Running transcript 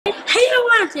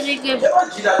today they're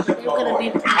gonna be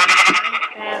playing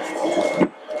Minecraft.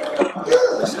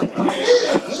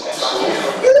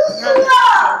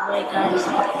 Guys.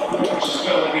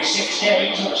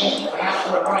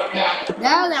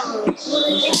 Now that we're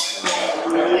recording,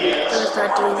 gonna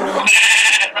start doing this.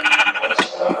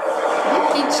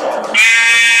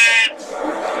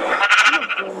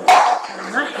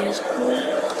 Not his cool.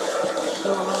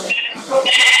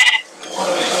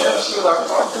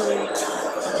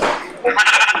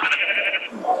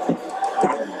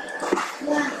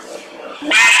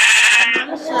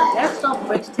 That's not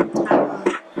wasting time.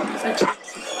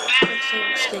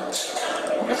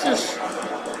 This is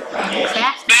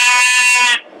fast.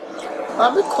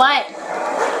 I'll be quiet.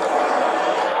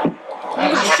 I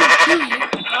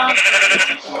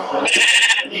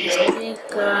think,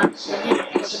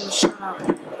 shut up.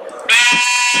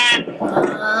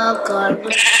 Oh god.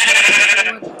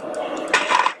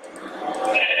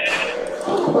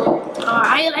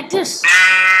 How you like this?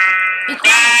 Be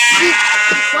quiet. Be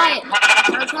quiet.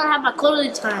 I'm trying to have my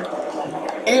quality time.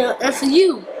 And for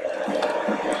you,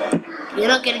 you're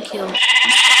not getting killed.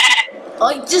 Oh,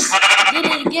 you just did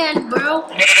it again, bro.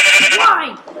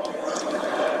 Why?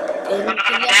 You're not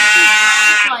getting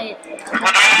quiet.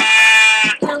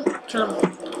 Kill him. Kill him.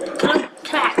 Kill him.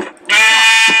 Crack.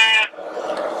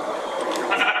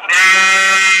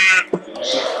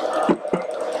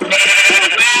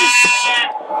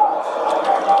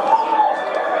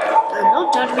 Don't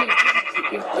judge me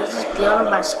if this is beyond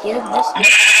my skin.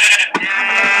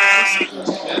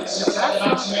 So I'm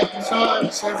not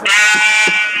gonna show my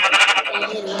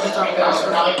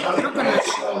password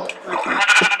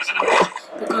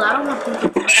because I don't want people to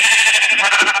know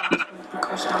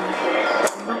because I'm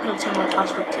not gonna tell my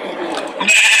password to anyone.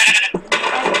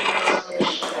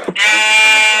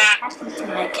 Password to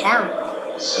my account.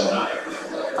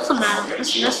 Doesn't matter. This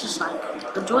is like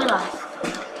enjoy life.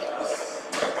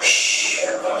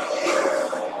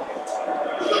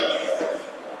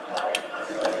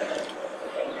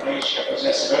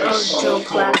 Joe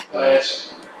Class.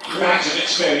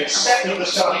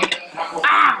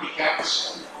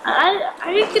 I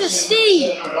didn't get a C.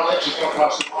 What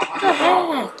the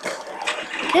heck?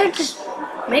 Can't just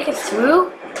make it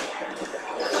through?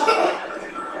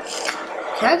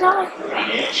 Can I die?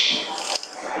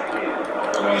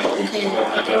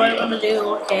 Okay, what I'm gonna do?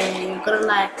 Okay, you're gonna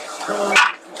like.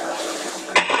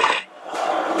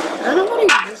 I don't know what to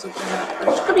use it. I'm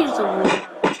just gonna use the rule.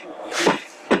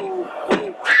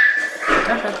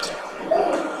 Perfect.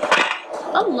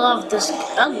 I love this. I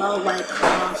love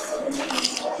Minecraft.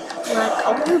 Like, I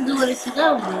won't do anything I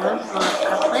want, but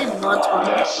I play mods on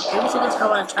it. Every single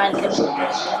time I try to get it.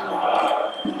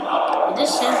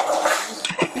 This is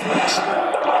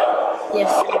yeah,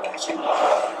 finish.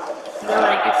 Then when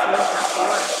I get finished, I feel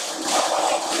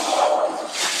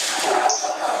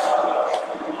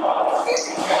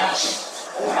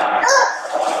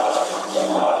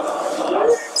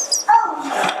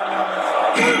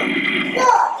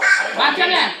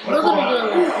we're gonna do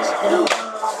it like this video.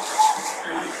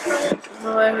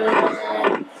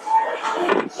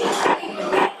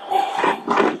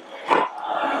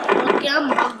 Okay, I'm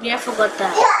hungry. I forgot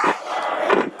that.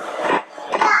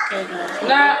 Okay,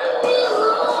 guys.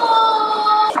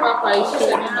 Papa, you should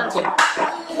have been hungry.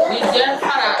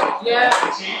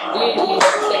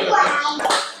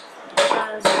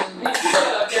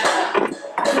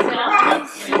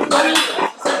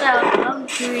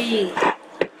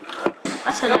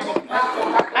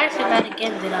 I said that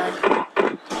again, did I?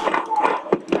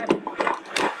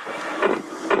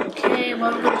 Okay,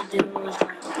 what I'm gonna do is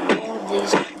like all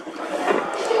these.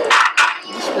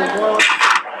 This will work.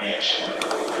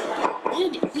 I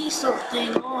need to eat something.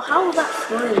 Oh, how was that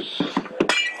free?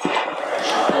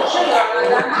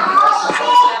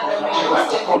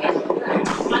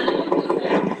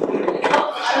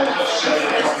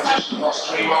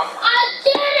 I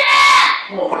did it!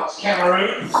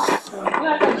 Cameroon.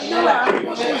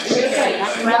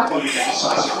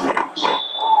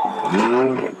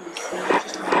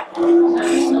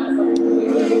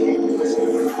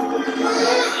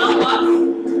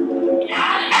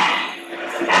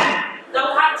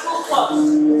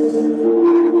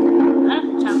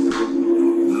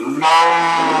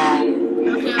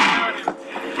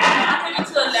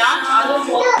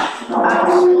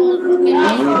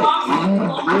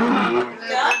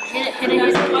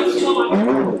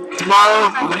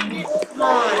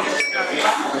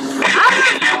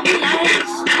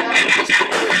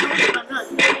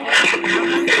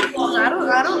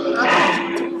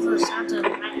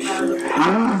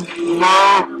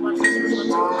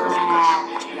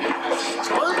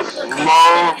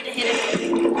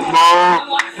 That's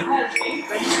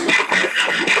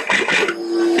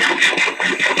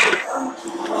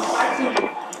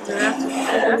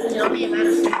the only amount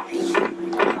of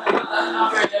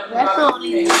that's the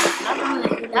only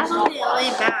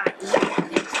amount.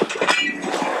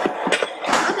 I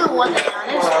know what they are.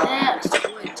 There's steps on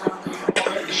there.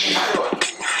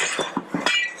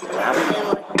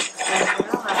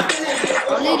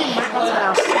 Only the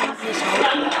Microsoft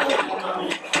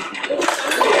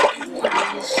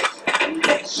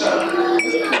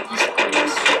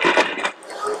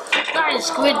guys,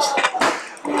 squids.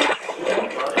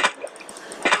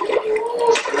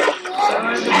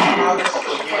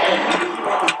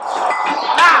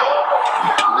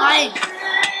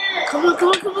 Come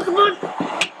on.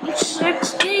 Let's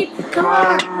escape. Come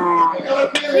on.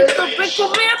 Let's go back to me.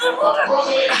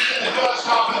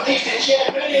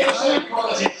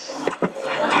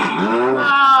 I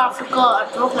forgot. I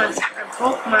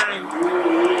broke mine.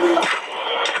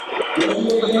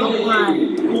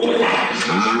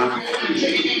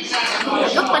 I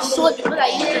got my sword because I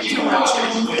used it too much.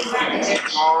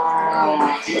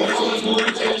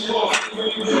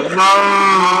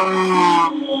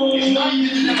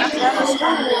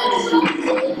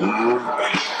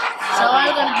 So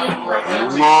I'm gonna give him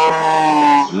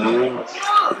back.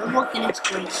 I'm walking in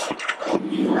screens. So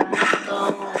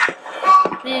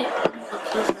big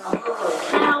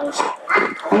house.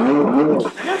 I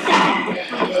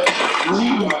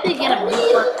don't think they get a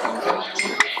big one.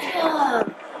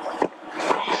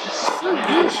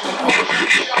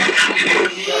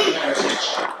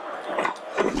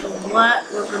 What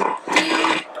we're gonna do?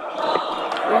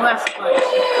 We'll have fun.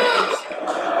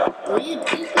 We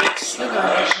need sugar.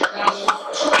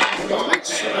 There's much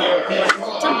sugar.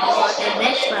 It's a more and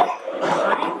next one.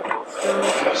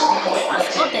 I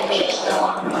thought they make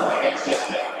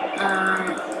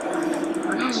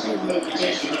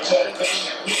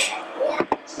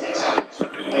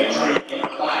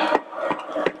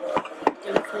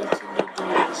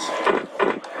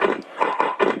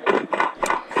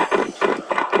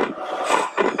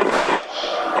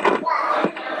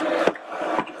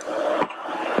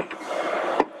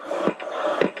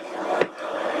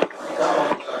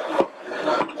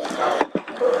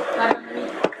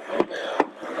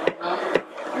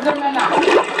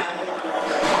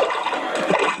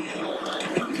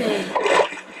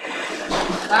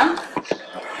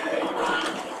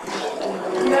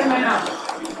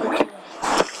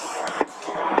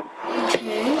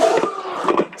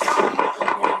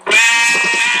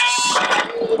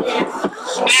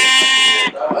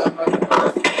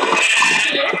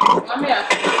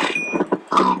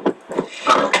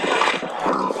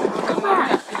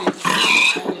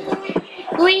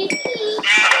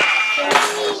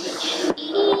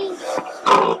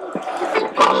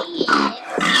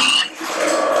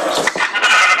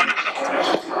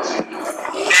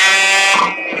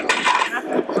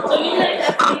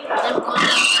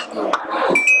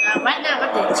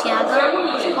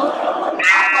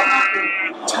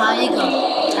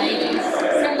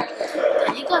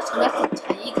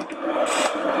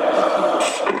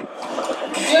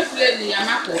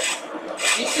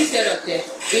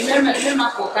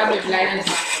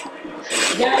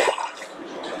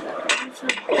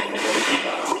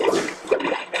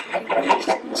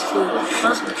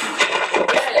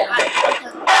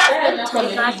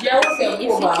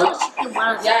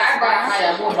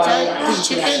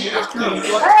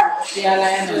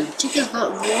I don't chicken's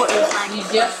not raw, it's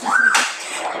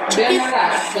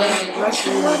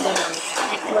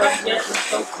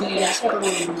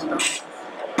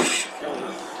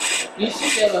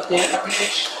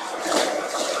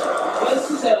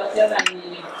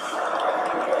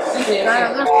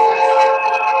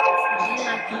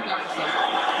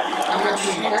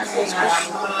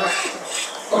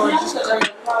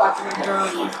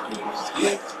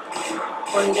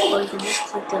or you can just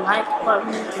click the like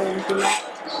button and if you like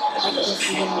this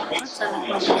video,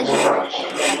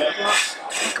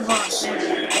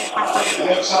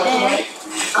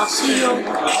 I'll see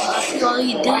all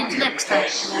you dudes next time.